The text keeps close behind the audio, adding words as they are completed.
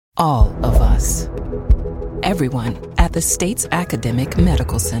All of us. Everyone at the state's academic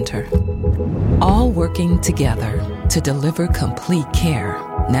medical center. All working together to deliver complete care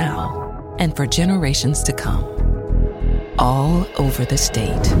now and for generations to come. All over the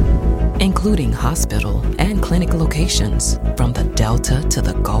state, including hospital and clinic locations from the Delta to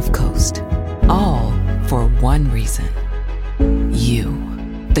the Gulf Coast. All for one reason.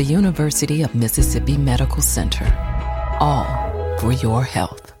 You, the University of Mississippi Medical Center. All for your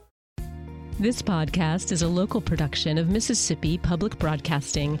health. This podcast is a local production of Mississippi Public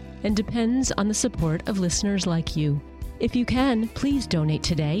Broadcasting and depends on the support of listeners like you. If you can, please donate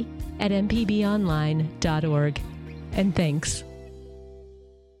today at mpbonline.org. And thanks.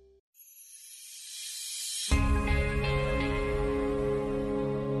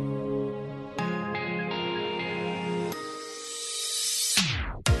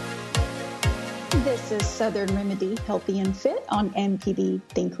 This is Southern Remedy Healthy and Fit on MPB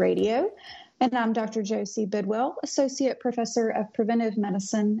Think Radio. And I'm Dr. Josie Bidwell, Associate Professor of Preventive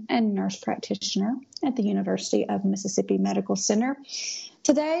Medicine and Nurse Practitioner at the University of Mississippi Medical Center.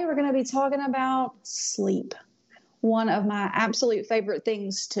 Today, we're going to be talking about sleep, one of my absolute favorite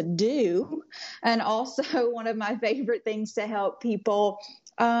things to do, and also one of my favorite things to help people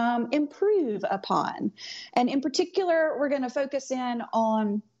improve upon. And in particular, we're going to focus in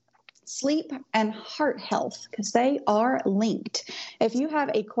on sleep and heart health because they are linked. If you have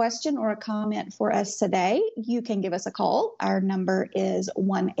a question or a comment for us today, you can give us a call. Our number is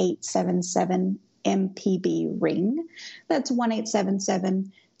 1-877-MPB-RING. That's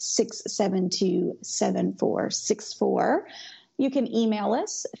 1-877-672-7464. You can email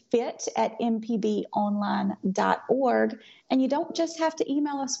us, fit@mpbonline.org. And you don't just have to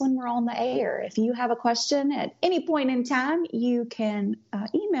email us when we're on the air. If you have a question at any point in time, you can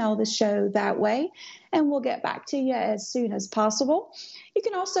email the show that way, and we'll get back to you as soon as possible. You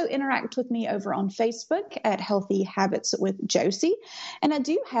can also interact with me over on Facebook at Healthy Habits with Josie. And I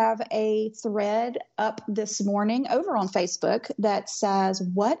do have a thread up this morning over on Facebook that says,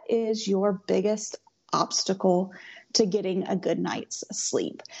 what is your biggest obstacle to getting a good night's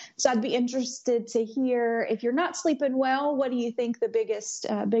sleep? So I'd be interested to hear, if you're not sleeping well, what do you think the biggest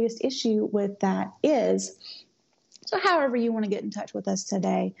issue with that is? So however you want to get in touch with us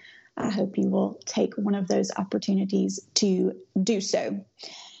today, I hope you will take one of those opportunities to do so.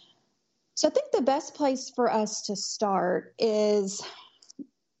 So I think the best place for us to start is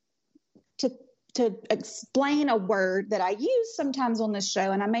to explain a word that I use sometimes on this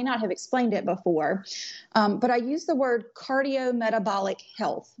show, and I may not have explained it before, but I use the word cardiometabolic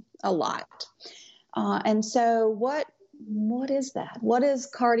health a lot. And so what is that? What is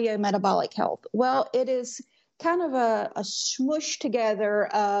cardiometabolic health? Well, it is kind of a smush together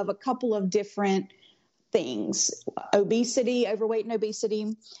of a couple of different things: obesity, overweight and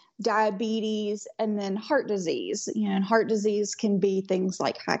obesity, diabetes, and then heart disease. And heart disease can be things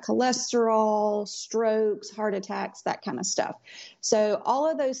like high cholesterol, strokes, heart attacks, that kind of stuff. So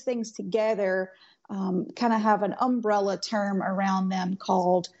all of those things together kind of have an umbrella term around them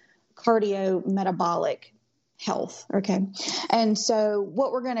called cardiometabolic health. Okay. And so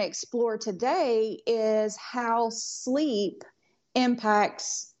what we're going to explore today is how sleep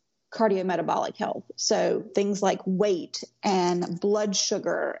impacts cardiometabolic health. So things like weight and blood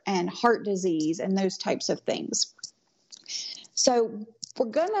sugar and heart disease and those types of things. So we're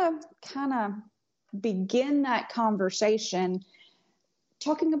going to kind of begin that conversation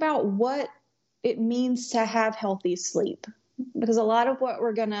talking about what it means to have healthy sleep, because a lot of what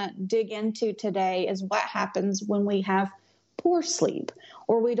we're going to dig into today is what happens when we have poor sleep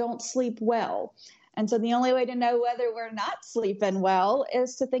or we don't sleep well. And so the only way to know whether we're not sleeping well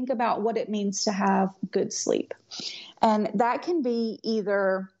is to think about what it means to have good sleep. And that can be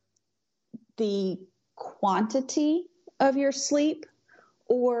either the quantity of your sleep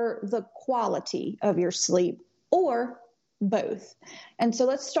or the quality of your sleep, or both. And so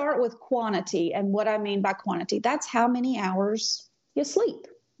let's start with quantity. And what I mean by quantity, that's how many hours you sleep.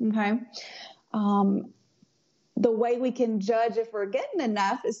 Okay. The way we can judge if we're getting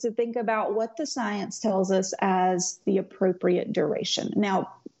enough is to think about what the science tells us as the appropriate duration.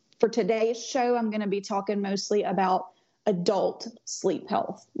 Now, for today's show, I'm going to be talking mostly about adult sleep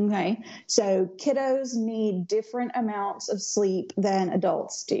health. Okay. So kiddos need different amounts of sleep than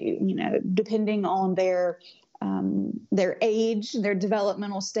adults do, depending on their age, their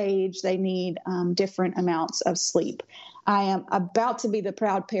developmental stage. They need different amounts of sleep. I am about to be the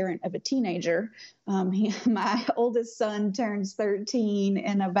proud parent of a teenager. My oldest son turns 13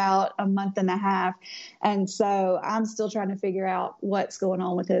 in about a month and a half. And so I'm still trying to figure out what's going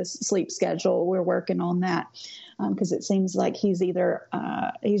on with his sleep schedule. We're working on that. because it seems like he's either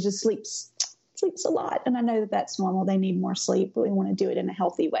he just sleeps a lot. And I know that that's normal. They need more sleep, but we want to do it in a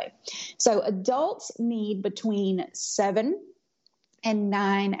healthy way. So adults need between 7 and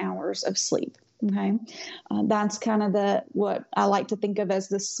 9 hours of sleep. Okay. That's kind of what I like to think of as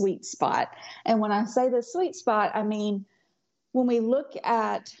the sweet spot. And when I say the sweet spot, I mean, when we look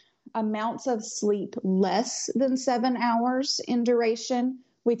at amounts of sleep less than 7 hours in duration,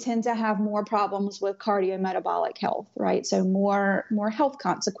 we tend to have more problems with cardiometabolic health, right? So more health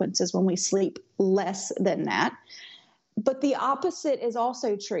consequences when we sleep less than that. But the opposite is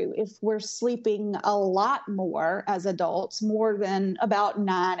also true. If we're sleeping a lot more as adults, more than about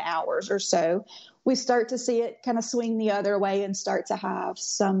 9 hours or so, we start to see it kind of swing the other way and start to have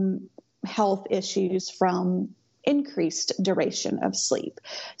some health issues from increased duration of sleep.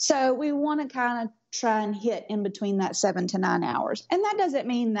 So we want to kind of try and hit in between that 7 to 9 hours. And that doesn't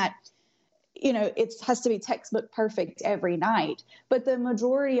mean that, it has to be textbook perfect every night, but the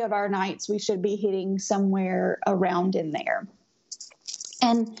majority of our nights we should be hitting somewhere around in there.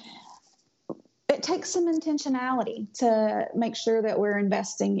 And it takes some intentionality to make sure that we're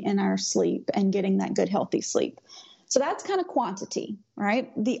investing in our sleep and getting that good, healthy sleep. So that's kind of quantity,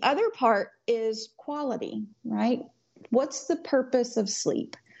 right? The other part is quality, right? What's the purpose of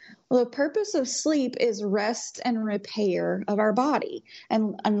sleep? Well, the purpose of sleep is rest and repair of our body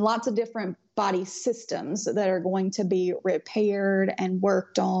and lots of different body systems that are going to be repaired and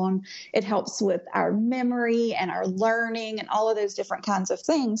worked on. It helps with our memory and our learning and all of those different kinds of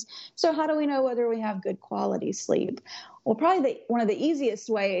things. So how do we know whether we have good quality sleep? Well, probably one of the easiest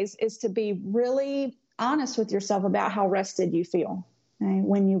ways is to be really honest with yourself about how rested you feel. Okay,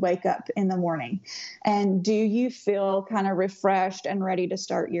 when you wake up in the morning. And do you feel kind of refreshed and ready to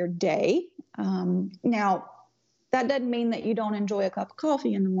start your day? Now, that doesn't mean that you don't enjoy a cup of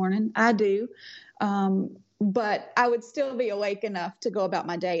coffee in the morning. I do. But I would still be awake enough to go about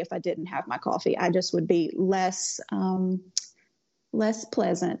my day if I didn't have my coffee. I just would be less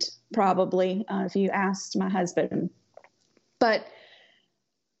pleasant, probably, if you asked my husband. But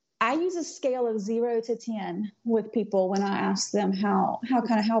I use a scale of 0 to 10 with people when I ask them how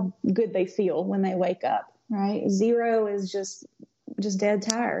good they feel when they wake up, right? 0 is just dead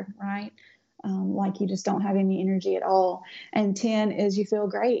tired, right? Like you just don't have any energy at all. And 10 is you feel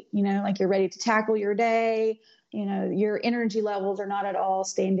great, like you're ready to tackle your day. Your energy levels are not at all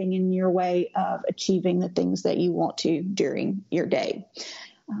standing in your way of achieving the things that you want to during your day.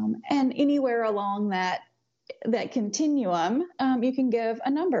 And anywhere along that continuum, you can give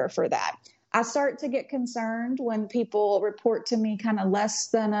a number for that. I start to get concerned when people report to me kind of less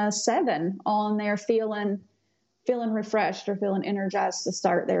than a 7 on their feeling refreshed or feeling energized to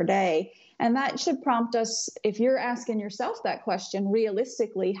start their day. And that should prompt us, if you're asking yourself that question,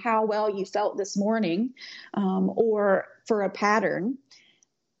 realistically, how well you felt this morning, or for a pattern.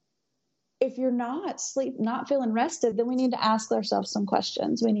 If you're not feeling rested, then we need to ask ourselves some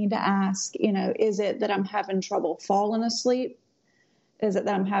questions. We need to ask, is it that I'm having trouble falling asleep? Is it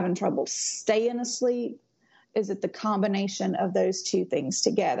that I'm having trouble staying asleep? Is it the combination of those two things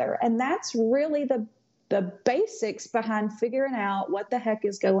together? And that's really the basics behind figuring out what the heck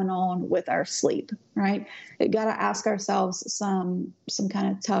is going on with our sleep, right? We've got to ask ourselves some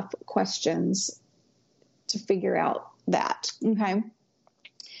kind of tough questions to figure out that, okay?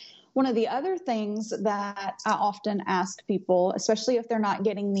 One of the other things that I often ask people, especially if they're not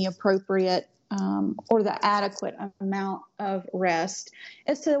getting the appropriate or the adequate amount of rest,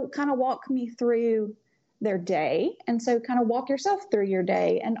 is to kind of walk me through their day. And so kind of walk yourself through your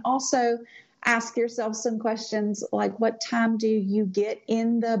day and also ask yourself some questions like, what time do you get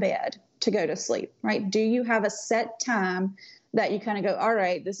in the bed to go to sleep, right? Do you have a set time that you kind of go, all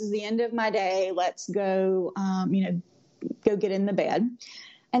right, this is the end of my day. Let's go, go get in the bed.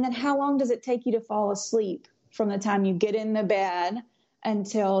 And then how long does it take you to fall asleep from the time you get in the bed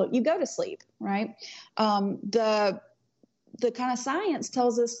until you go to sleep, right? The kind of science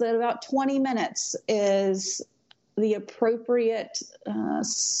tells us that about 20 minutes is the appropriate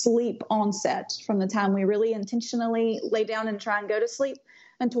sleep onset from the time we really intentionally lay down and try and go to sleep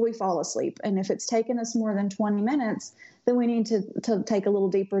until we fall asleep. And if it's taken us more than 20 minutes, then we need to take a little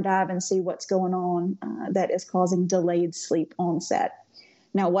deeper dive and see what's going on that is causing delayed sleep onset.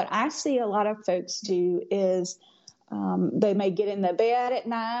 Now, what I see a lot of folks do is they may get in the bed at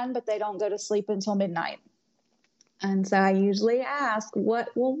 9, but they don't go to sleep until midnight. And so I usually ask, what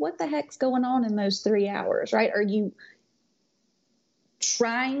the heck's going on in those 3 hours, right?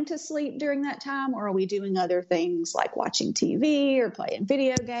 trying to sleep during that time, or are we doing other things like watching TV or playing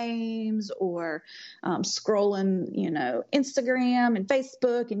video games or scrolling, Instagram and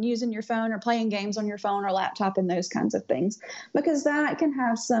Facebook and using your phone or playing games on your phone or laptop and those kinds of things, because that can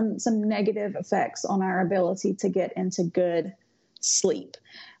have some negative effects on our ability to get into good sleep.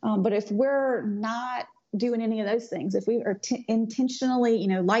 But if we're not doing any of those things, if we are intentionally,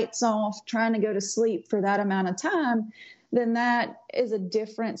 lights off, trying to go to sleep for that amount of time, then that is a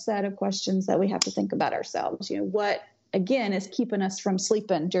different set of questions that we have to think about ourselves. What, again, is keeping us from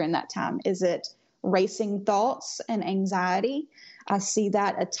sleeping during that time? Is it racing thoughts and anxiety? I see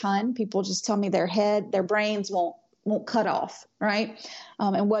that a ton. People just tell me their brains won't cut off, right?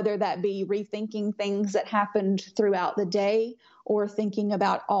 And whether that be rethinking things that happened throughout the day or thinking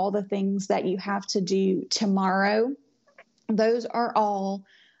about all the things that you have to do tomorrow, those are all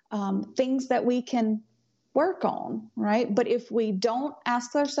things that we can work on, right? But if we don't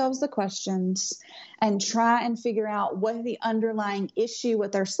ask ourselves the questions and try and figure out what the underlying issue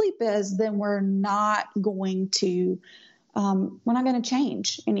with our sleep is, then we're not going to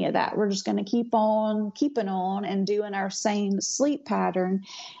change any of that. We're just going to keep on keeping on and doing our same sleep pattern.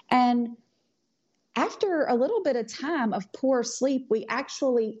 And after a little bit of time of poor sleep, we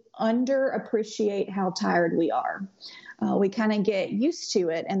actually underappreciate how tired we are. We kind of get used to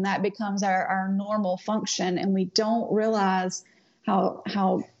it, and that becomes our normal function, and we don't realize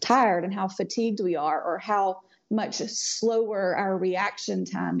how tired and how fatigued we are, or how much slower our reaction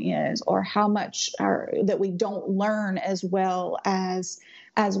time is, or how much that we don't learn as well as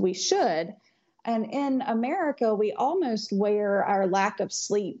we should. And in America, we almost wear our lack of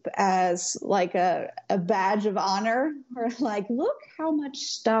sleep as like a badge of honor. We're like, look how much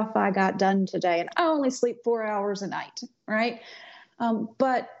stuff I got done today, and I only sleep 4 hours a night, right?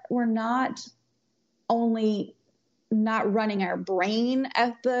 But we're not only not running our brain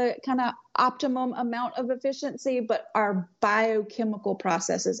at the kind of optimum amount of efficiency, but our biochemical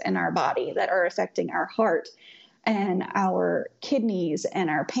processes in our body that are affecting our heart and our kidneys and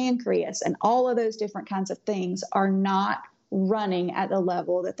our pancreas and all of those different kinds of things are not running at the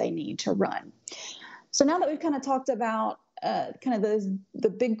level that they need to run. So now that we've kind of talked about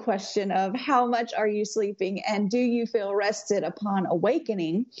the big question of how much are you sleeping and do you feel rested upon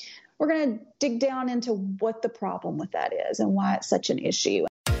awakening, we're going to dig down into what the problem with that is and why it's such an issue.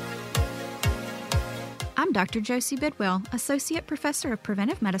 I'm Dr. Josie Bidwell, Associate Professor of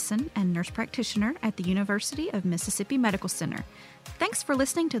Preventive Medicine and Nurse Practitioner at the University of Mississippi Medical Center. Thanks for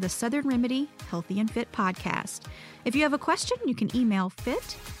listening to the Southern Remedy Healthy and Fit podcast. If you have a question, you can email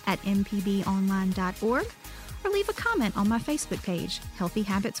fit@mpbonline.org or leave a comment on my Facebook page, Healthy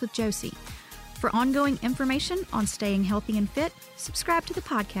Habits with Josie. For ongoing information on staying healthy and fit, subscribe to the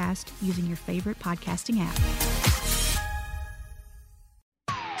podcast using your favorite podcasting app.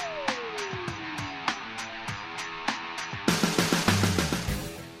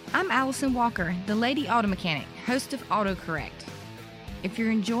 I'm Allison Walker, the Lady Auto Mechanic, host of AutoCorrect. If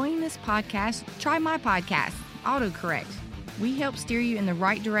you're enjoying this podcast, try my podcast, AutoCorrect. We help steer you in the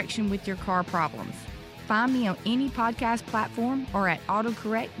right direction with your car problems. Find me on any podcast platform or at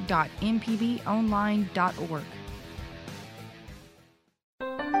autocorrect.mpbonline.org.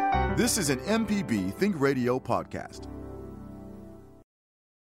 This is an MPB Think Radio podcast.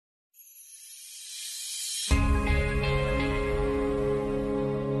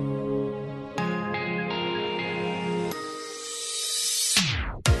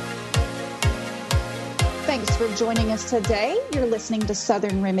 Thanks for joining us today. You're listening to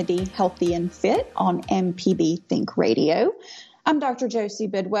Southern Remedy Healthy and Fit on MPB Think Radio. I'm Dr. Josie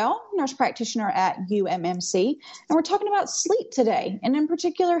Bidwell, nurse practitioner at UMMC, and we're talking about sleep today, and in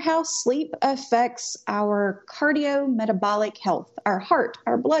particular how sleep affects our cardiometabolic health, our heart,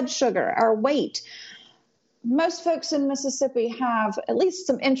 our blood sugar, our weight. Most folks in Mississippi have at least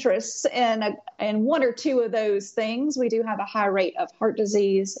some interests in one or two of those things. We do have a high rate of heart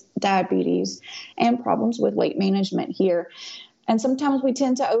disease, diabetes, and problems with weight management here. And sometimes we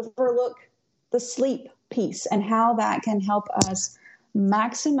tend to overlook the sleep piece and how that can help us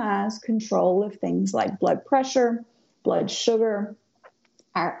maximize control of things like blood pressure, blood sugar,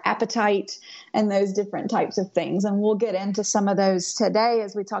 our appetite, and those different types of things. And we'll get into some of those today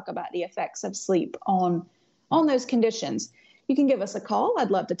as we talk about the effects of sleep on those conditions. You can give us a call.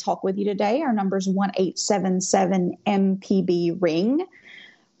 I'd love to talk with you today. Our number is 1-877-MPB-RING.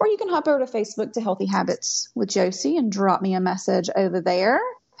 Or you can hop over to Facebook to Healthy Habits with Josie and drop me a message over there.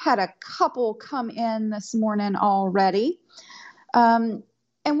 Had a couple come in this morning already. And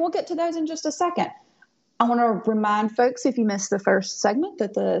we'll get to those in just a second. I want to remind folks, if you missed the first segment,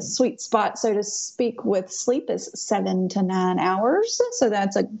 that the sweet spot, so to speak, with sleep is 7 to 9 hours. So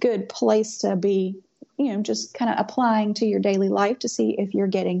that's a good place to be, just kind of applying to your daily life to see if you're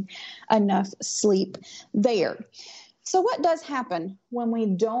getting enough sleep there. So what does happen when we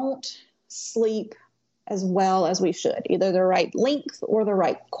don't sleep as well as we should, either the right length or the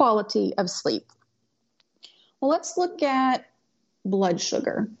right quality of sleep? Well, let's look at blood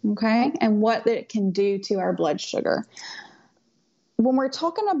sugar, okay, and what it can do to our blood sugar. When we're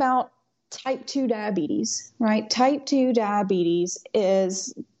talking about type 2 diabetes, right, type 2 diabetes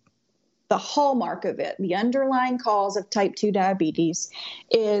is the hallmark of it. The underlying cause of type 2 diabetes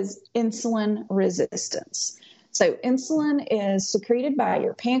is insulin resistance. So insulin is secreted by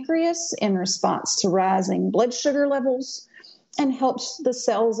your pancreas in response to rising blood sugar levels and helps the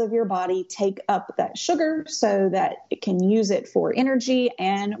cells of your body take up that sugar so that it can use it for energy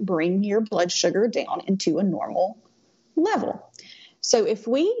and bring your blood sugar down into a normal level. So if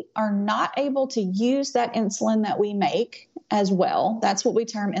we are not able to use that insulin that we make as well, that's what we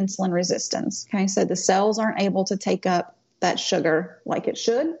term insulin resistance. Okay, so the cells aren't able to take up that sugar like it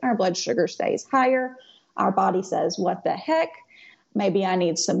should. Our blood sugar stays higher. Our body says, what the heck? Maybe I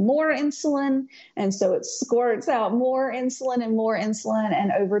need some more insulin. And so it squirts out more insulin.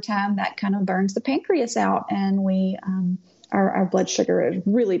 And over time, that kind of burns the pancreas out. And our blood sugar is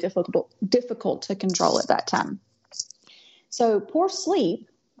really difficult to control at that time. So poor sleep,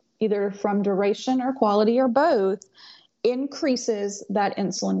 either from duration or quality or both, increases that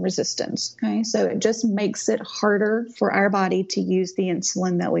insulin resistance. Okay, so it just makes it harder for our body to use the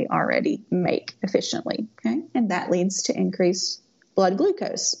insulin that we already make efficiently. Okay, and that leads to increased blood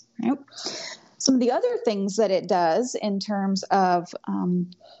glucose. Right? Some of the other things that it does in terms of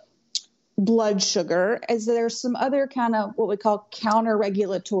blood sugar is there's some other kind of what we call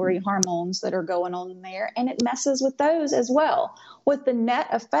counter-regulatory hormones that are going on there, and it messes with those as well, with the net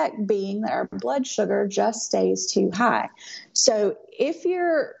effect being that our blood sugar just stays too high. So if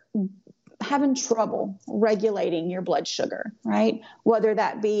you're having trouble regulating your blood sugar, right, whether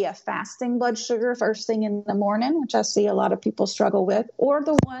that be a fasting blood sugar first thing in the morning, which I see a lot of people struggle with, or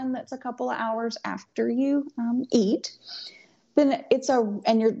the one that's a couple of hours after you eat, then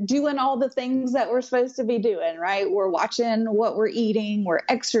and you're doing all the things that we're supposed to be doing, right? We're watching what we're eating, we're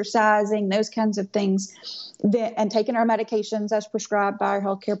exercising, those kinds of things, and taking our medications as prescribed by our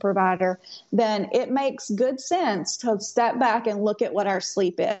healthcare provider, then it makes good sense to step back and look at what our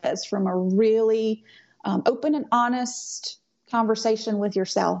sleep is from a really open and honest conversation with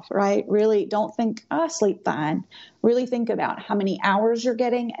yourself, right? Really don't think, I sleep fine. Really think about how many hours you're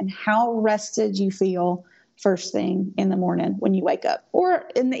getting and how rested you feel first thing in the morning when you wake up, or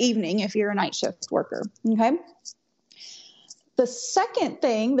in the evening if you're a night shift worker. Okay. The second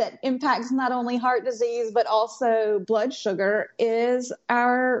thing that impacts not only heart disease, but also blood sugar is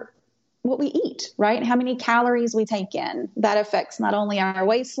what we eat, right? How many calories we take in. That affects not only our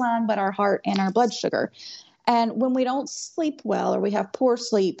waistline, but our heart and our blood sugar. And when we don't sleep well or we have poor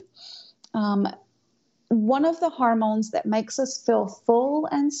sleep, one of the hormones that makes us feel full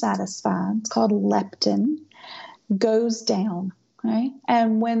and satisfied, it's called leptin, goes down. Okay?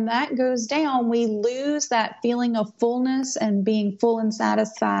 And when that goes down, we lose that feeling of fullness and being full and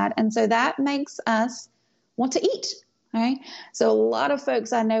satisfied. And so that makes us want to eat. Okay? So a lot of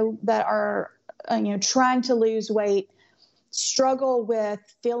folks I know that are trying to lose weight struggle with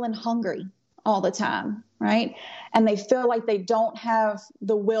feeling hungry all the time, right? And they feel like they don't have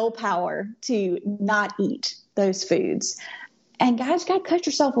the willpower to not eat those foods. And guys, you got to cut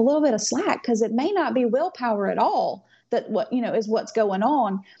yourself a little bit of slack, because it may not be willpower at all that is what's going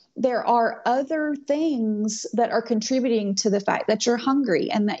on. There are other things that are contributing to the fact that you're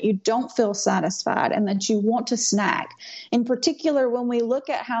hungry and that you don't feel satisfied and that you want to snack. In particular, when we look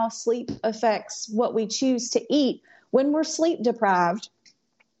at how sleep affects what we choose to eat, when we're sleep deprived,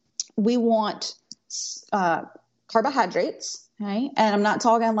 we want carbohydrates, okay? And I'm not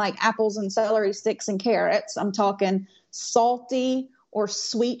talking like apples and celery sticks and carrots. I'm talking salty or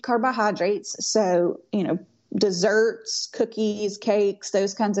sweet carbohydrates. So, desserts, cookies, cakes,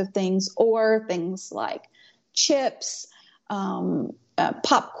 those kinds of things, or things like chips,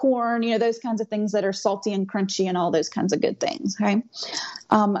 popcorn, those kinds of things that are salty and crunchy and all those kinds of good things. Okay.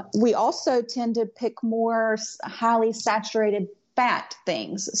 We also tend to pick more highly saturated fat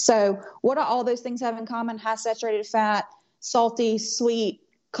things. So what do all those things have in common? High saturated fat, salty, sweet,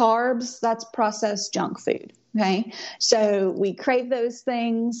 carbs, that's processed junk food. Okay. So we crave those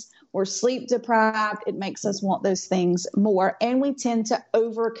things. we're sleep deprived, it makes us want those things more. And we tend to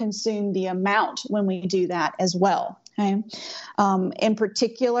overconsume the amount when we do that as well. Okay. In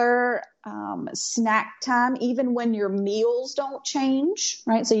particular, snack time, even when your meals don't change,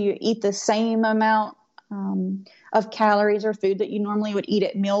 right? So you eat the same amount of calories or food that you normally would eat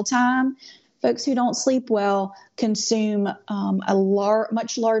at mealtime. Folks who don't sleep well consume a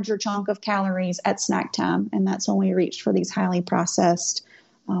much larger chunk of calories at snack time, and that's when we reach for these highly processed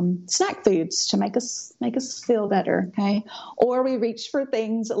snack foods to make us feel better. Okay, or we reach for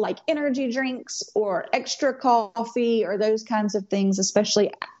things like energy drinks or extra coffee or those kinds of things,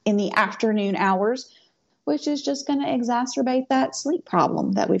 especially in the afternoon hours, which is just going to exacerbate that sleep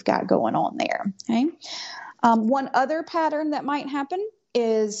problem that we've got going on there. Okay, one other pattern that might happen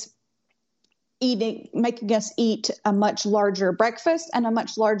is making us eat a much larger breakfast and a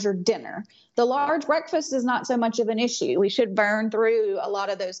much larger dinner. The large breakfast is not so much of an issue. We should burn through a lot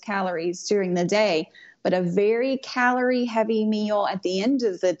of those calories during the day, but a very calorie heavy meal at the end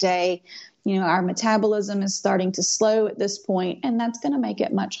of the day, our metabolism is starting to slow at this point, and that's going to make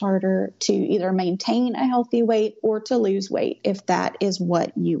it much harder to either maintain a healthy weight or to lose weight if that is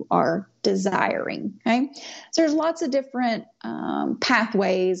what you are desiring. Okay, so there's lots of different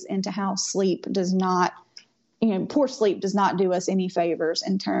pathways into how sleep does not, poor sleep does not do us any favors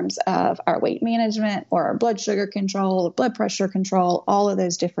in terms of our weight management or our blood sugar control, or blood pressure control, all of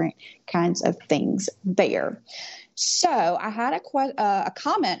those different kinds of things there. So I had a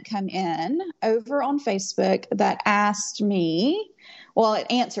comment come in over on Facebook that asked me, well, it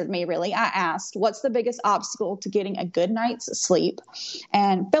answered me really. I asked, what's the biggest obstacle to getting a good night's sleep?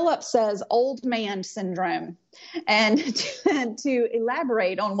 And Philip says old man syndrome. And to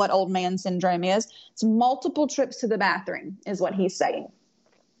elaborate on what old man syndrome is, it's multiple trips to the bathroom is what he's saying.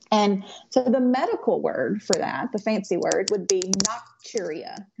 And so the medical word for that, the fancy word, would be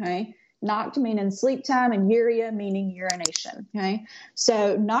nocturia, okay? Noct meaning sleep time and uria meaning urination. Okay.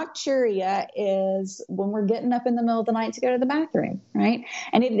 So nocturia is when we're getting up in the middle of the night to go to the bathroom. Right.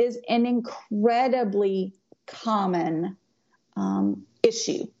 And it is an incredibly common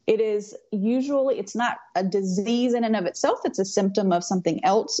issue. It is usually, it's not a disease in and of itself. It's a symptom of something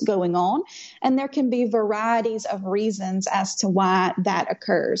else going on. And there can be varieties of reasons as to why that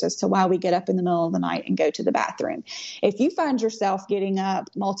occurs, as to why we get up in the middle of the night and go to the bathroom. If you find yourself getting up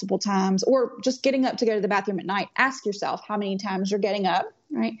multiple times or just getting up to go to the bathroom at night, ask yourself how many times you're getting up,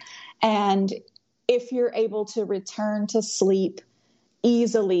 right? And if you're able to return to sleep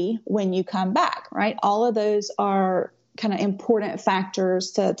easily when you come back, right? All of those are kind of important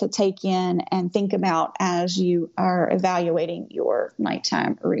factors to take in and think about as you are evaluating your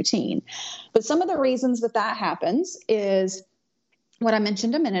nighttime routine. But some of the reasons that happens is what I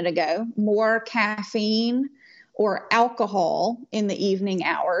mentioned a minute ago, more caffeine or alcohol in the evening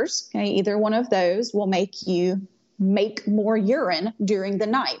hours. Okay, either one of those will make you make more urine during the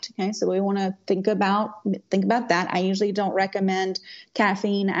night. Okay, so we want to think about that. I usually don't recommend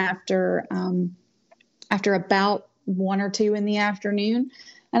caffeine after about 1 or 2 in the afternoon.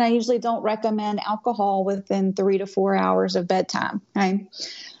 And I usually don't recommend alcohol within 3 to 4 hours of bedtime. Okay.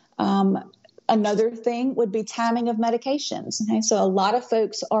 Another thing would be timing of medications. Okay. So a lot of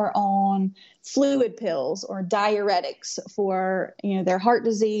folks are on fluid pills or diuretics for, their heart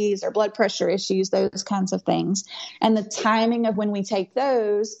disease or blood pressure issues, those kinds of things. And the timing of when we take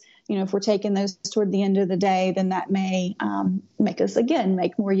those, if we're taking those toward the end of the day, then that may make us, again,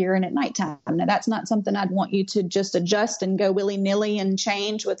 make more urine at nighttime. Now, that's not something I'd want you to just adjust and go willy-nilly and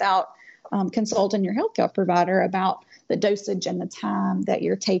change without consulting your healthcare provider about the dosage and the time that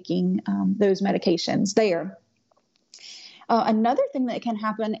you're taking those medications there. Another thing that can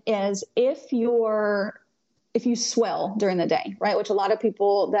happen is if you swell during the day, right, which a lot of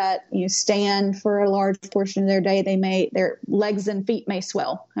people that stand for a large portion of their day, their legs and feet may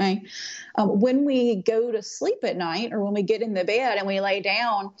swell. Okay? When we go to sleep at night or when we get in the bed and we lay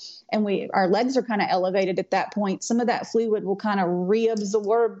down and our legs are kind of elevated at that point, some of that fluid will kind of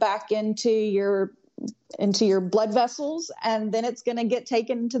reabsorb back into your blood vessels, and then it's going to get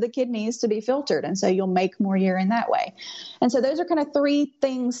taken to the kidneys to be filtered. And so you'll make more urine that way. And so those are kind of 3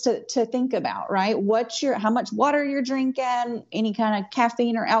 things to think about, right? How much water you're drinking, any kind of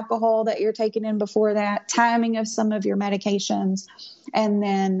caffeine or alcohol that you're taking in before that, timing of some of your medications, and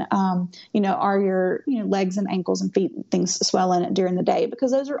then, are your, legs and ankles and feet things swelling during the day?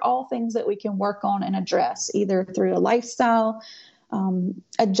 Because those are all things that we can work on and address either through a lifestyle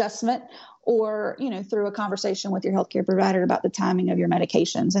adjustment or, through a conversation with your healthcare provider about the timing of your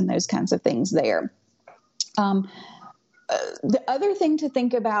medications and those kinds of things there. The other thing to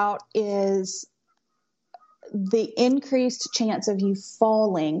think about is the increased chance of you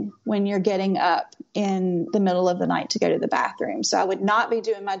falling when you're getting up in the middle of the night to go to the bathroom. So I would not be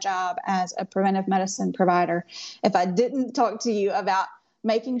doing my job as a preventive medicine provider if I didn't talk to you about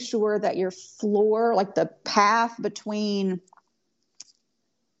making sure that your floor, like the path between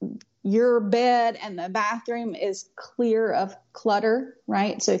your bed and the bathroom, is clear of clutter,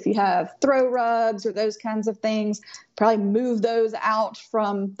 right? So if you have throw rugs or those kinds of things, probably move those out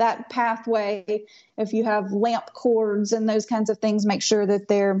from that pathway. If you have lamp cords and those kinds of things, make sure that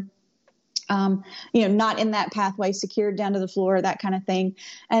they're not in that pathway, secured down to the floor, that kind of thing.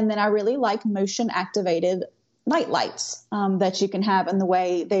 And then I really like motion activated night lights that you can have in the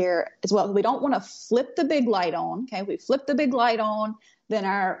way there as well. We don't want to flip the big light on. Okay. We flip the big light on, then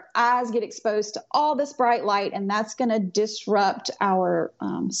our eyes get exposed to all this bright light, and that's going to disrupt our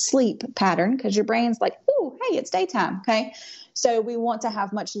sleep pattern, because your brain's like, oh, hey, it's daytime. Okay. So we want to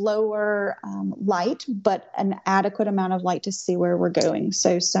have much lower light, but an adequate amount of light to see where we're going.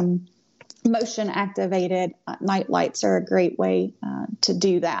 So some motion activated night lights are a great way to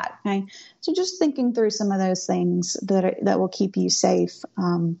do that. Okay. So just thinking through some of those things that will keep you safe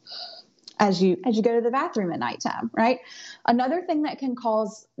as you go to the bathroom at nighttime, right? Another thing that can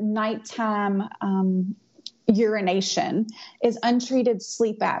cause nighttime urination is untreated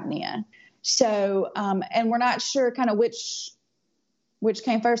sleep apnea. So, and we're not sure kind of which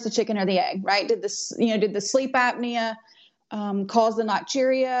came first, the chicken or the egg, right? Did the sleep apnea cause the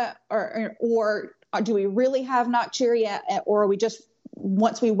nocturia, or do we really have nocturia, or are we just,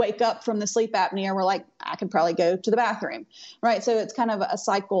 once we wake up from the sleep apnea, we're like, I could probably go to the bathroom, right? So it's kind of a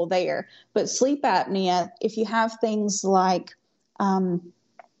cycle there. But sleep apnea, if you have things like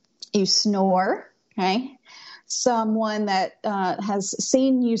you snore, okay, someone that has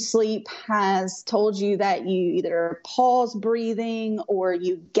seen you sleep has told you that you either pause breathing, or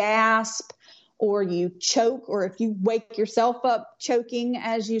you gasp, or you choke, or if you wake yourself up choking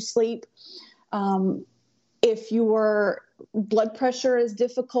as you sleep, if your blood pressure is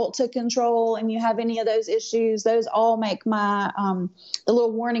difficult to control and you have any of those issues, those all make my the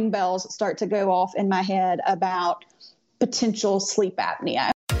little warning bells start to go off in my head about potential sleep apnea.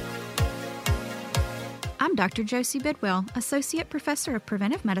 I'm Dr. Josie Bidwell, Associate Professor of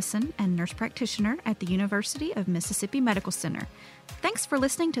Preventive Medicine and Nurse Practitioner at the University of Mississippi Medical Center. Thanks for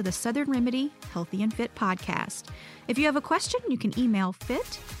listening to the Southern Remedy Healthy and Fit podcast. If you have a question, you can email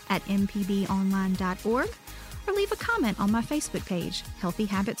fit@mpbonline.org or leave a comment on my Facebook page, Healthy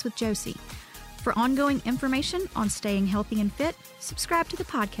Habits with Josie. For ongoing information on staying healthy and fit, subscribe to the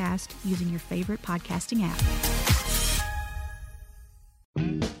podcast using your favorite podcasting app.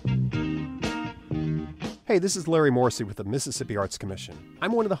 Hey, this is Larry Morrissey with the Mississippi Arts Commission.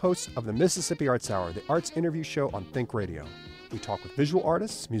 I'm one of the hosts of the Mississippi Arts Hour, the arts interview show on Think Radio. We talk with visual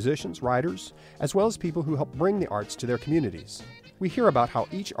artists, musicians, writers, as well as people who help bring the arts to their communities. We hear about how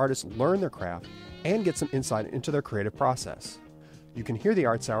each artist learned their craft and get some insight into their creative process. You can hear the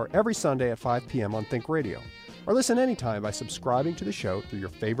Arts Hour every Sunday at 5 p.m. on Think Radio, or listen anytime by subscribing to the show through your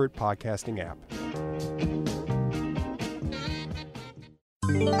favorite podcasting app.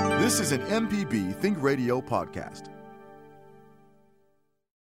 This is an MPB Think Radio podcast.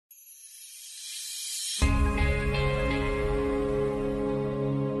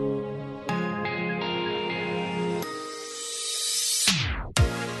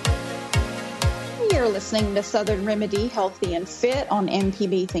 You're listening to Southern Remedy Healthy and Fit on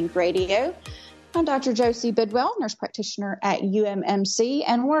MPB Think Radio. I'm Dr. Josie Bidwell, nurse practitioner at UMMC,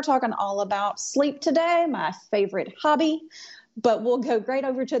 and we're talking all about sleep today, my favorite hobby. But we'll go right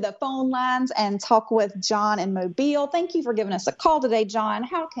over to the phone lines and talk with John in Mobile. Thank you for giving us a call today, John.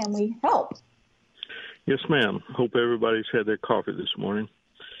 How can we help? Yes, ma'am. Hope everybody's had their coffee this morning.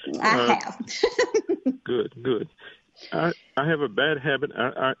 I have. Good. I have a bad habit.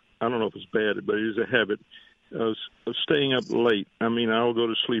 I don't know if it's bad, but it is a habit of staying up late. I mean, I'll go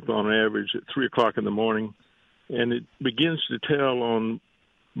to sleep on average at 3 o'clock in the morning, and it begins to tell on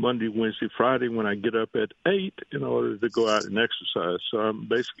Monday, Wednesday, Friday when I get up at 8 in order to go out and exercise. So I'm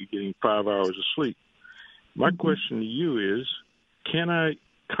basically getting 5 hours of sleep. My question to you is, can I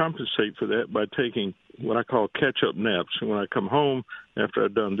compensate for that by taking what I call catch-up naps? And when I come home after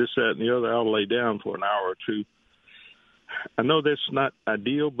I've done this, that, and the other, I'll lay down for an hour or two. I know that's not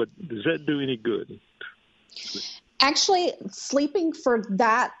ideal, but does that do any good? Actually, sleeping for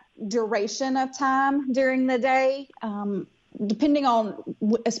that duration of time during the day,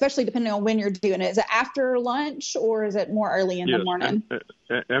 especially depending on when you're doing it. Is it after lunch or is it more early in the morning?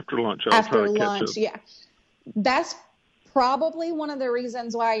 After lunch. After lunch, yeah. That's probably one of the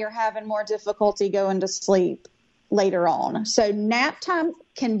reasons why you're having more difficulty going to sleep later on. So nap time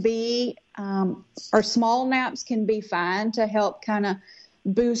can be or small naps can be fine to help kind of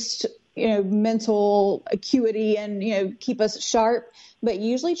boost, mental acuity and, keep us sharp. But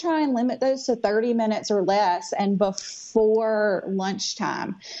usually try and limit those to 30 minutes or less and before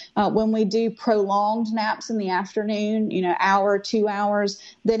lunchtime. When we do prolonged naps in the afternoon, hour, 2 hours,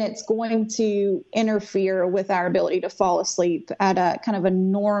 then it's going to interfere with our ability to fall asleep at a kind of a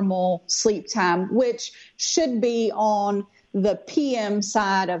normal sleep time, which should be on the PM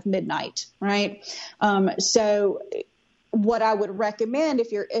side of midnight, right? So what I would recommend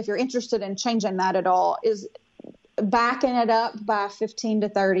if you're interested in changing that at all is backing it up by 15 to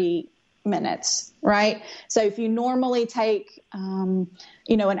 30 minutes, right? So if you normally take,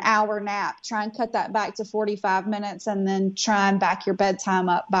 an hour nap, try and cut that back to 45 minutes and then try and back your bedtime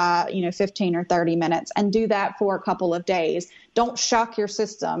up by, 15 or 30 minutes and do that for a couple of days. Don't shock your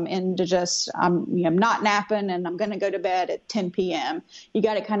system into just, I'm not napping and I'm going to go to bed at 10 p.m. You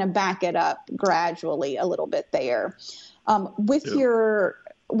got to kind of back it up gradually a little bit there. What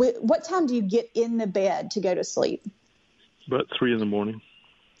time do you get in the bed to go to sleep? About 3 a.m.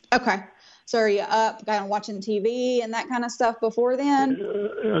 Okay. So are you up kind of watching TV and that kind of stuff before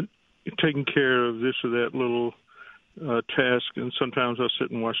then? Taking care of this or that little task, and sometimes I'll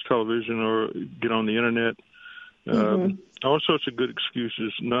sit and watch television or get on the internet. All sorts of good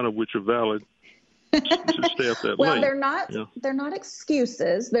excuses, none of which are valid, to stay up that late. Well, they're not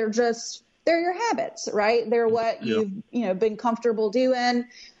excuses. They're your habits, right? They're what you've been comfortable doing,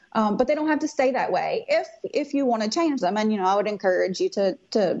 but they don't have to stay that way. If you want to change them, and I would encourage you to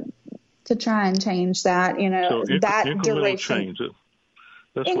try and change that. So that incremental duration. Change.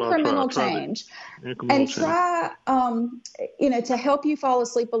 That's Incremental change. And try, to help you fall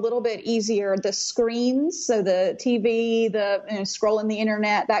asleep a little bit easier, the screens, so the TV, the scrolling the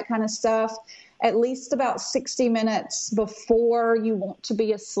internet, that kind of stuff, at least about 60 minutes before you want to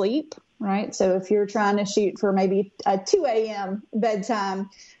be asleep, right? So if you're trying to shoot for maybe a 2 a.m. bedtime,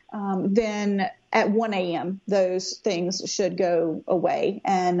 then at 1 a.m., those things should go away,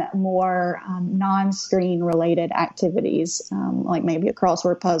 and more non-screen related activities, like maybe a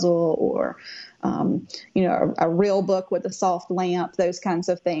crossword puzzle or, a real book with a soft lamp, those kinds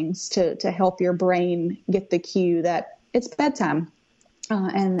of things to help your brain get the cue that it's bedtime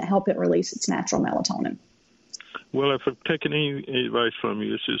and help it release its natural melatonin. Well, if I've taken any advice from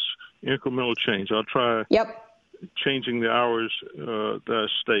you, it's just incremental change. I'll try changing the hours that I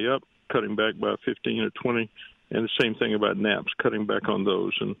stay up, cutting back by 15 or 20, and the same thing about naps, cutting back on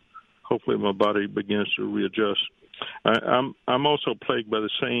those, and hopefully my body begins to readjust. I'm also plagued by the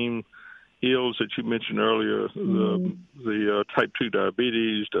same ills that you mentioned earlier, the type 2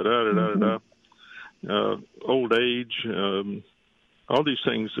 diabetes, old age, all these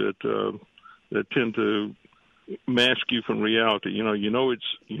things that tend to mask you from reality.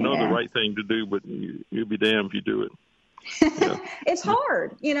 It's the right thing to do, but you'll be damned if you do it. Yeah. It's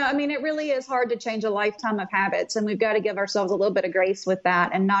hard. It really is hard to change a lifetime of habits, and we've got to give ourselves a little bit of grace with that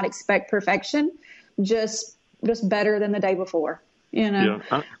and not expect perfection, just better than the day before. I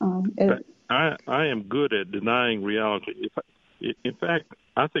am good at denying reality. In fact,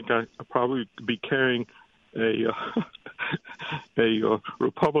 I think I probably be carrying a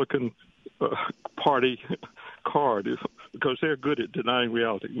Republican Party card because they're good at denying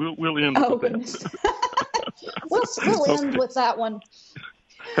reality. We'll end with that. We'll end with that one.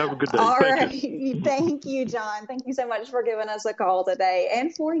 Have a good day. All right. Thank you, John. Thank you so much for giving us a call today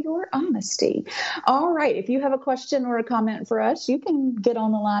and for your honesty. All right. If you have a question or a comment for us, you can get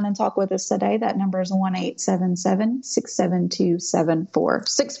on the line and talk with us today. That number is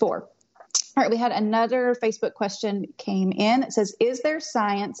 1-877-672-7464. All right. We had another Facebook question came in. It says, is there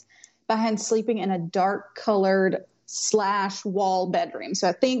science behind sleeping in a dark colored /wall bedroom? So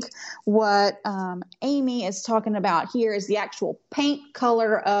I think what Amy is talking about here is the actual paint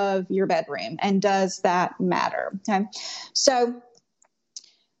color of your bedroom, and does that matter? Okay, so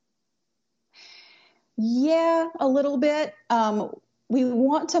yeah, a little bit. We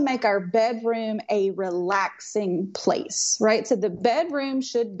want to make our bedroom a relaxing place, right? So the bedroom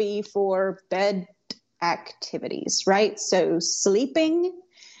should be for bed activities, right? So sleeping,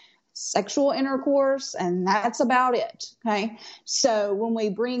 sexual intercourse, and that's about it. Okay. So when we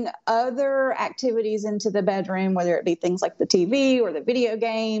bring other activities into the bedroom, whether it be things like the TV or the video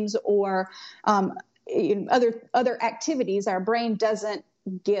games or other activities, our brain doesn't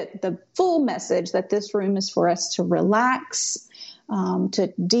get the full message that this room is for us to relax,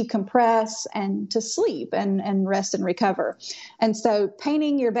 to decompress, and to sleep and rest and recover. And so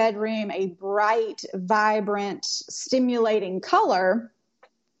painting your bedroom a bright, vibrant, stimulating color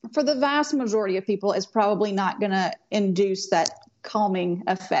for the vast majority of people is probably not going to induce that calming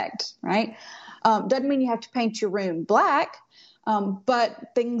effect, right? Doesn't mean you have to paint your room black,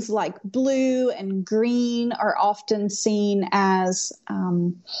 but things like blue and green are often seen as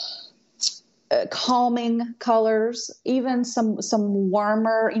calming colors, even some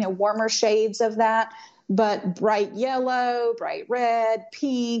warmer shades of that, but bright yellow, bright red,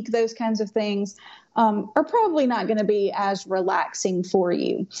 pink, those kinds of things are probably not going to be as relaxing for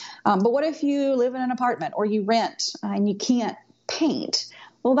you. But what if you live in an apartment or you rent and you can't paint?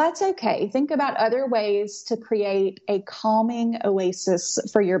 Well, that's okay. Think about other ways to create a calming oasis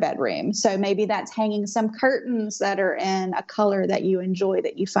for your bedroom. So maybe that's hanging some curtains that are in a color that you enjoy,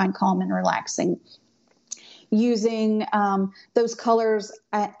 that you find calm and relaxing. Using those colors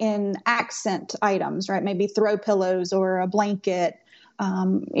in accent items, right? Maybe throw pillows or a blanket,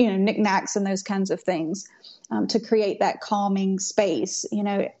 knickknacks and those kinds of things to create that calming space.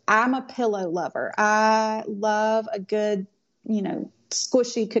 I'm a pillow lover. I love a good,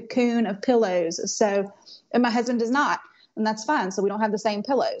 squishy cocoon of pillows. And my husband does not, and that's fine. So we don't have the same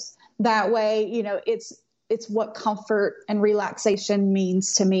pillows. That way, it's what comfort and relaxation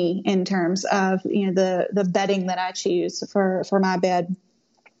means to me in terms of, the bedding that I choose for my bed.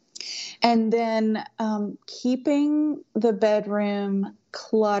 And then keeping the bedroom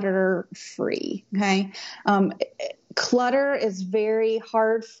clutter free. Okay. Clutter is very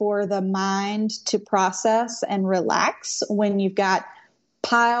hard for the mind to process and relax when you've got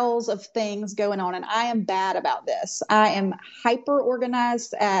piles of things going on. And I am bad about this. I am hyper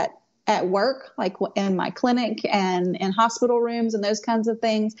organized at work, like in my clinic and in hospital rooms and those kinds of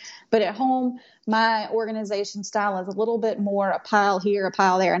things. But at home, my organization style is a little bit more a pile here, a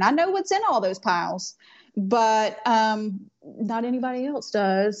pile there. And I know what's in all those piles, but not anybody else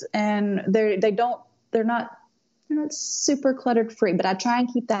does. And they're not super cluttered free, but I try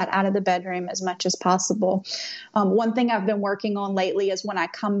and keep that out of the bedroom as much as possible. One thing I've been working on lately is when I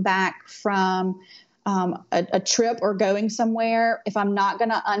come back from a trip or going somewhere, if I'm not going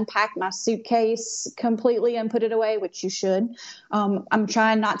to unpack my suitcase completely and put it away, which you should, I'm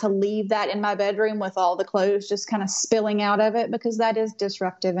trying not to leave that in my bedroom with all the clothes just kind of spilling out of it, because that is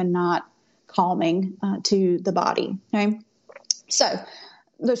disruptive and not calming to the body. Okay. So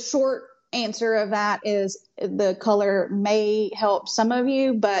the short answer of that is the color may help some of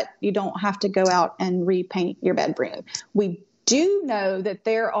you, but you don't have to go out and repaint your bedroom. We do know that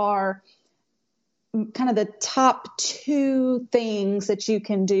there are kind of the top 2 things that you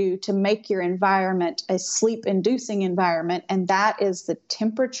can do to make your environment a sleep-inducing environment, and that is the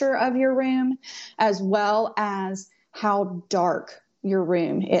temperature of your room as well as how dark your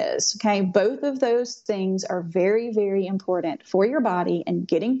room is. Okay. Both of those things are very, very important for your body and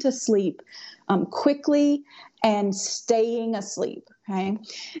getting to sleep quickly and staying asleep. Okay.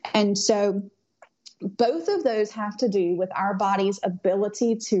 And so both of those have to do with our body's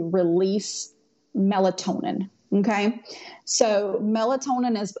ability to release melatonin. Okay. So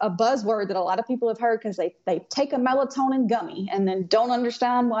melatonin is a buzzword that a lot of people have heard because they take a melatonin gummy and then don't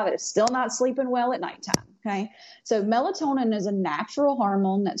understand why they're still not sleeping well at nighttime. Okay. So melatonin is a natural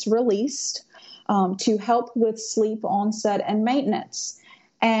hormone that's released to help with sleep onset and maintenance.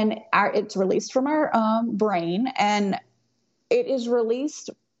 And it's released from our brain, and it is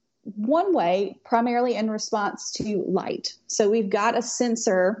released one way, primarily in response to light. So we've got a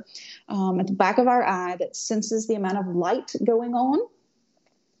sensor at the back of our eye that senses the amount of light going on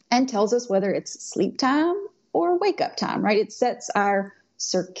and tells us whether it's sleep time or wake up time, right? It sets our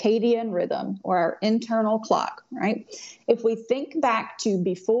circadian rhythm or our internal clock, right? If we think back to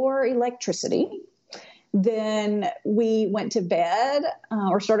before electricity, then we went to bed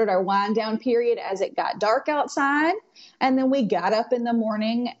or started our wind down period as it got dark outside. And then we got up in the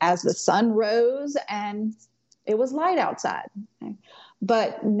morning as the sun rose and it was light outside. Okay?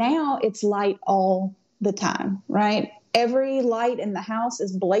 But now it's light all the time, right? Every light in the house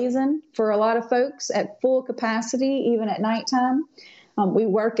is blazing for a lot of folks at full capacity, even at nighttime. We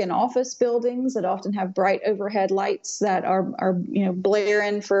work in office buildings that often have bright overhead lights that are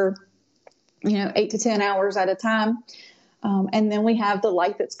blaring for 8 to 10 hours at a time. And then we have the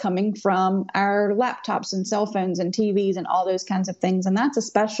light that's coming from our laptops and cell phones and TVs and all those kinds of things. And that's a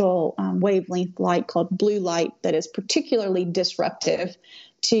special wavelength light called blue light that is particularly disruptive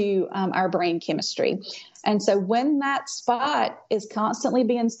to our brain chemistry. And so when that spot is constantly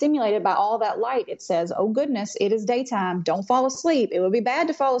being stimulated by all that light, it says, oh, goodness, it is daytime. Don't fall asleep. It would be bad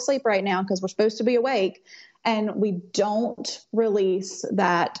to fall asleep right now because we're supposed to be awake. And we don't release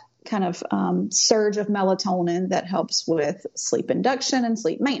that kind of surge of melatonin that helps with sleep induction and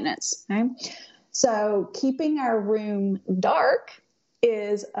sleep maintenance. Okay? So keeping our room dark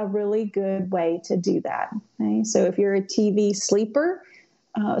is a really good way to do that. Okay? So if you're a TV sleeper,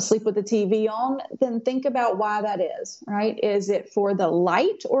 sleep with the TV on, then think about why that is, right? Is it for the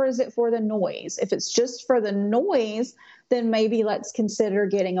light or is it for the noise? If it's just for the noise, then maybe let's consider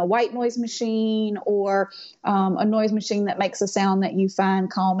getting a white noise machine or a noise machine that makes a sound that you find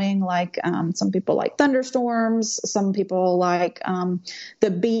calming, like some people like thunderstorms, some people like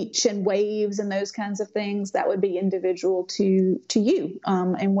the beach and waves and those kinds of things. That would be individual to you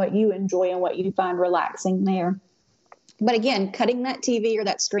and what you enjoy and what you find relaxing there. But again, cutting that TV or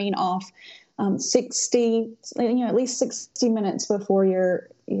that screen off at least 60 minutes before your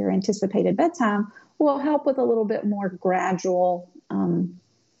anticipated bedtime will help with a little bit more gradual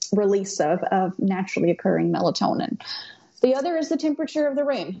release of naturally occurring melatonin. The other is the temperature of the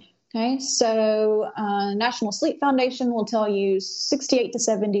room. Okay, so National Sleep Foundation will tell you 68 to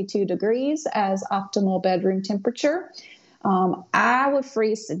 72 degrees as optimal bedroom temperature. I would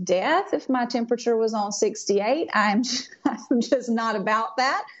freeze to death if my temperature was on 68. I'm just not about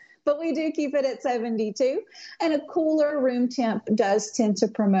that, but we do keep it at 72. And a cooler room temp does tend to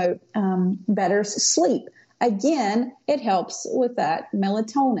promote better sleep. Again, it helps with that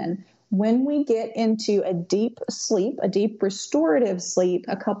melatonin. When we get into a deep sleep, a deep restorative sleep,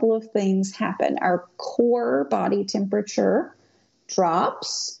 a couple of things happen. Our core body temperature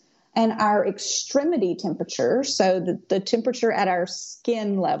drops, and our extremity temperature, so the temperature at our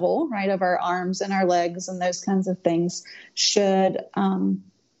skin level, right, of our arms and our legs and those kinds of things should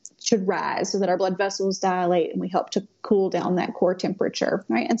rise so that our blood vessels dilate and we help to cool down that core temperature,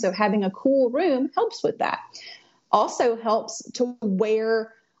 right? And so having a cool room helps with that. Also helps to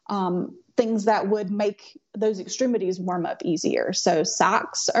wear things that would make those extremities warm up easier. So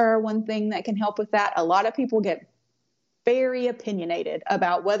socks are one thing that can help with that. A lot of people get very opinionated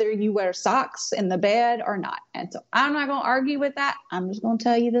about whether you wear socks in the bed or not. And so I'm not going to argue with that. I'm just going to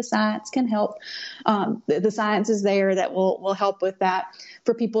tell you the science can help. The science is there that will help with that.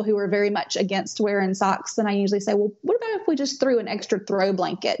 For people who are very much against wearing socks, then I usually say, well, what about if we just threw an extra throw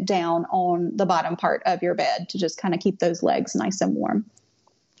blanket down on the bottom part of your bed to just kind of keep those legs nice and warm?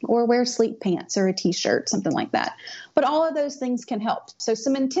 Or wear sleep pants or a t-shirt, something like that. But all of those things can help. So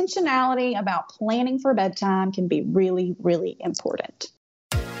some intentionality about planning for bedtime can be really, really important.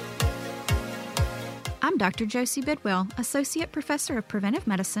 I'm Dr. Josie Bidwell, Associate Professor of Preventive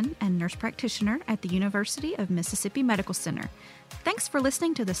Medicine and Nurse Practitioner at the University of Mississippi Medical Center. Thanks for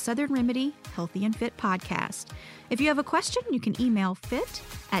listening to the Southern Remedy Healthy and Fit podcast. If you have a question, you can email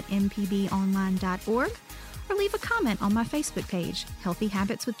fit@mpbonline.org or leave a comment on my Facebook page, Healthy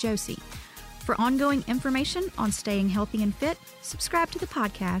Habits with Josie. For ongoing information on staying healthy and fit, subscribe to the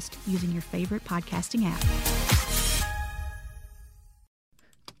podcast using your favorite podcasting app.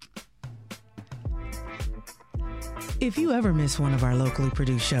 If you ever miss one of our locally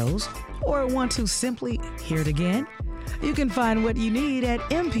produced shows or want to simply hear it again, you can find what you need at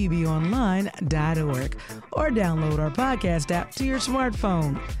mpbonline.org or download our podcast app to your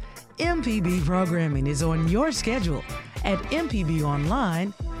smartphone. MPB programming is on your schedule at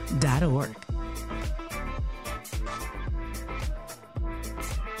mpbonline.org.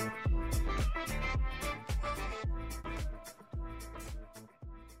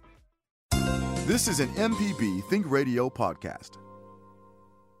 This is an MPB Think Radio podcast.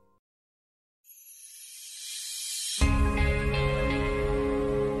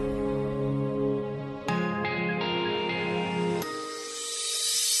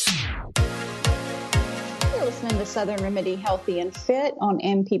 Listening to Southern Remedy Healthy and Fit on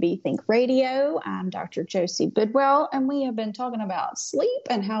MPB Think Radio. I'm Dr. Josie Bidwell, and we have been talking about sleep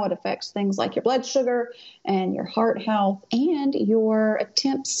and how it affects things like your blood sugar and your heart health and your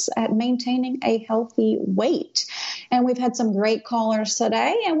attempts at maintaining a healthy weight. And we've had some great callers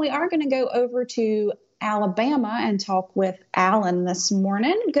today, and we are going to go over to Alabama and talk with Alan this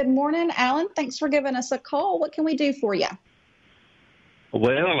morning. Good morning, Alan. Thanks for giving us a call. What can we do for you?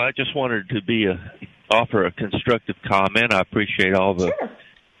 Well, I just wanted to offer a constructive comment. I appreciate all the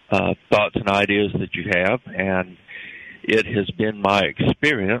thoughts and ideas that you have, and it has been my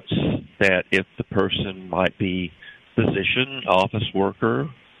experience that if the person might be physician, office worker,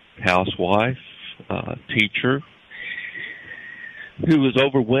 housewife, teacher, who is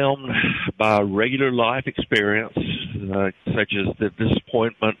overwhelmed by regular life experience, such as the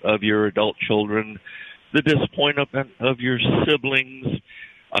disappointment of your adult children, the disappointment of your siblings,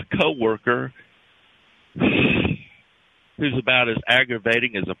 a coworker who's about as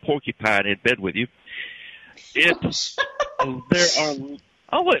aggravating as a porcupine in bed with you. There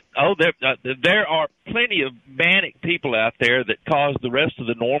are plenty of manic people out there that cause the rest of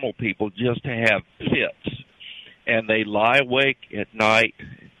the normal people just to have fits. and they lie awake at night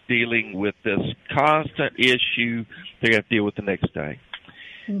dealing with this constant issue they're going to deal with the next day.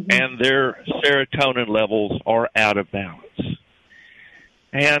 Mm-hmm. And their serotonin levels are out of balance.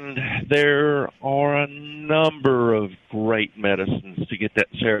 And there are a number of great medicines to get that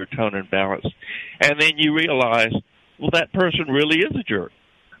serotonin balanced. And then you realize, well, that person really is a jerk.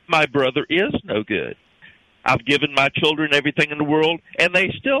 My brother is no good. I've given my children everything in the world, and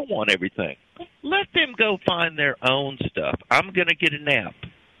they still want everything. Let them go find their own stuff. I'm going to get a nap.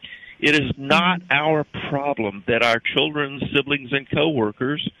 It is not our problem that our children, siblings, and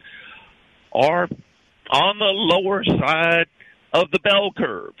coworkers are on the lower side of the bell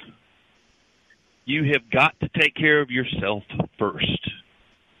curve. You have got to take care of yourself first.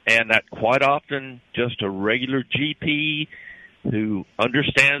 And that quite often just a regular GP who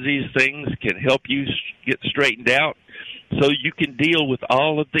understands these things can help you get straightened out so you can deal with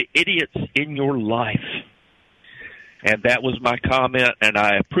all of the idiots in your life. And that was my comment, and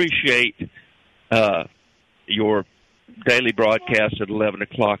I appreciate your daily broadcast at 11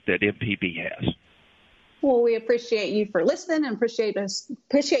 o'clock that MPB has. Well, we appreciate you for listening and appreciate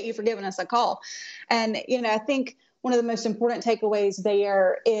you for giving us a call. And, I think one of the most important takeaways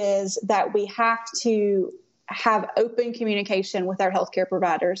there is that we have to have open communication with our healthcare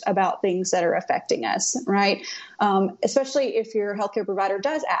providers about things that are affecting us, right? Especially if your healthcare provider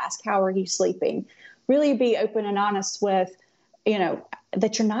does ask, how are you sleeping? Really be open and honest with,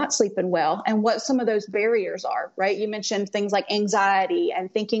 that you're not sleeping well and what some of those barriers are, right? You mentioned things like anxiety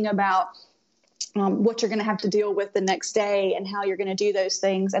and thinking about what you're going to have to deal with the next day and how you're going to do those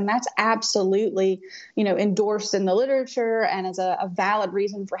things. And that's absolutely, endorsed in the literature and as a valid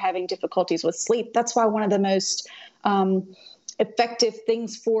reason for having difficulties with sleep. That's why one of the most effective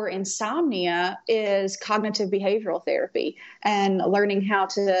things for insomnia is cognitive behavioral therapy and learning how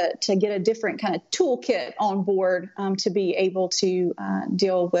to get a different kind of toolkit on board to be able to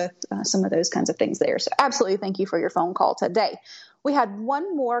deal with some of those kinds of things there. So absolutely thank you for your phone call today. We had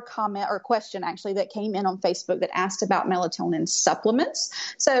one more comment or question actually that came in on Facebook that asked about melatonin supplements.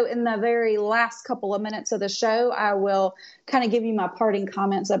 So in the very last couple of minutes of the show, I will kind of give you my parting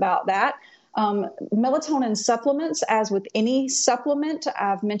comments about that. Melatonin supplements, as with any supplement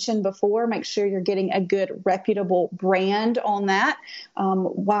I've mentioned before, make sure you're getting a good reputable brand on that,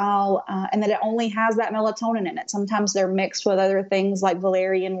 and that it only has that melatonin in it. Sometimes they're mixed with other things like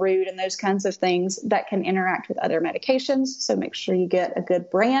valerian root and those kinds of things that can interact with other medications. So make sure you get a good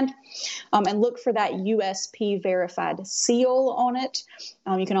brand, and look for that USP verified seal on it.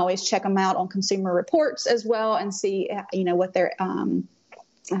 You can always check them out on Consumer Reports as well and see,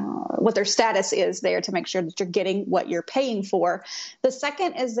 what their status is there to make sure that you're getting what you're paying for. The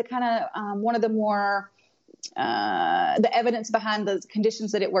second is the kind of one of the more the evidence behind the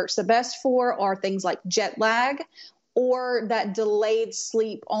conditions that it works the best for are things like jet lag or that delayed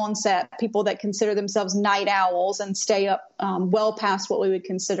sleep onset, people that consider themselves night owls and stay up well past what we would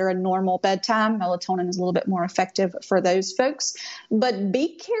consider a normal bedtime. Melatonin is a little bit more effective for those folks. But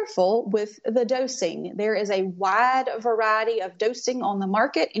be careful with the dosing. There is a wide variety of dosing on the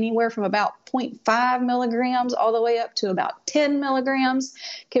market, anywhere from about 0.5 milligrams all the way up to about 10 milligrams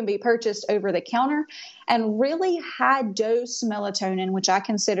can be purchased over the counter. And really high dose melatonin, which I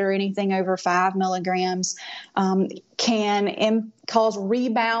consider anything over 5 milligrams, can cause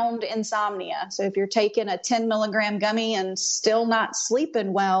rebound insomnia. So if you're taking a 10 milligram gummy and still not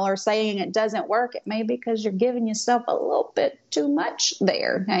sleeping well or saying it doesn't work, it may be because you're giving yourself a little bit too much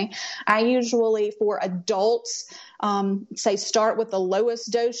there. Okay? I usually, for adults, say start with the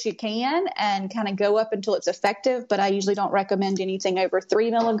lowest dose you can and kind of go up until it's effective. But I usually don't recommend anything over 3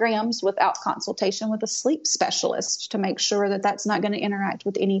 milligrams without consultation with a sleep specialist to make sure that that's not going to interact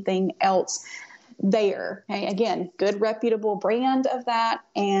with anything else there. Okay? Again, good reputable brand of that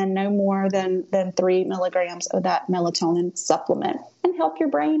and no more than 3 milligrams of that melatonin supplement, and help your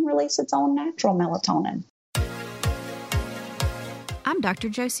brain release its own natural melatonin. I'm Dr.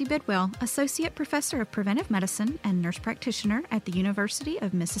 Josie Bidwell, Associate Professor of Preventive Medicine and Nurse Practitioner at the University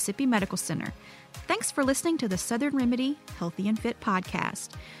of Mississippi Medical Center. Thanks for listening to the Southern Remedy Healthy and Fit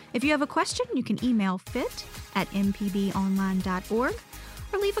podcast. If you have a question, you can email fit@mpbonline.org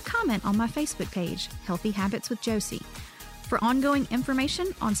or leave a comment on my Facebook page, Healthy Habits with Josie. For ongoing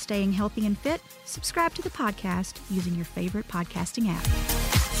information on staying healthy and fit, subscribe to the podcast using your favorite podcasting app.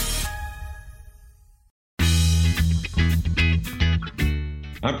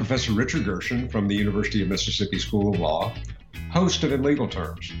 I'm Professor Richard Gershon from the University of Mississippi School of Law, host of In Legal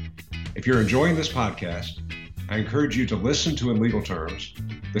Terms. If you're enjoying this podcast, I encourage you to listen to In Legal Terms,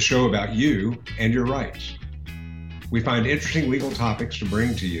 the show about you and your rights. We find interesting legal topics to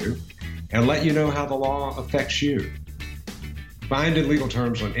bring to you, and let you know how the law affects you. Find In Legal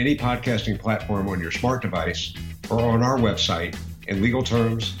Terms on any podcasting platform on your smart device or on our website,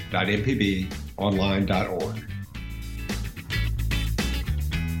 inlegalterms.mpbonline.org.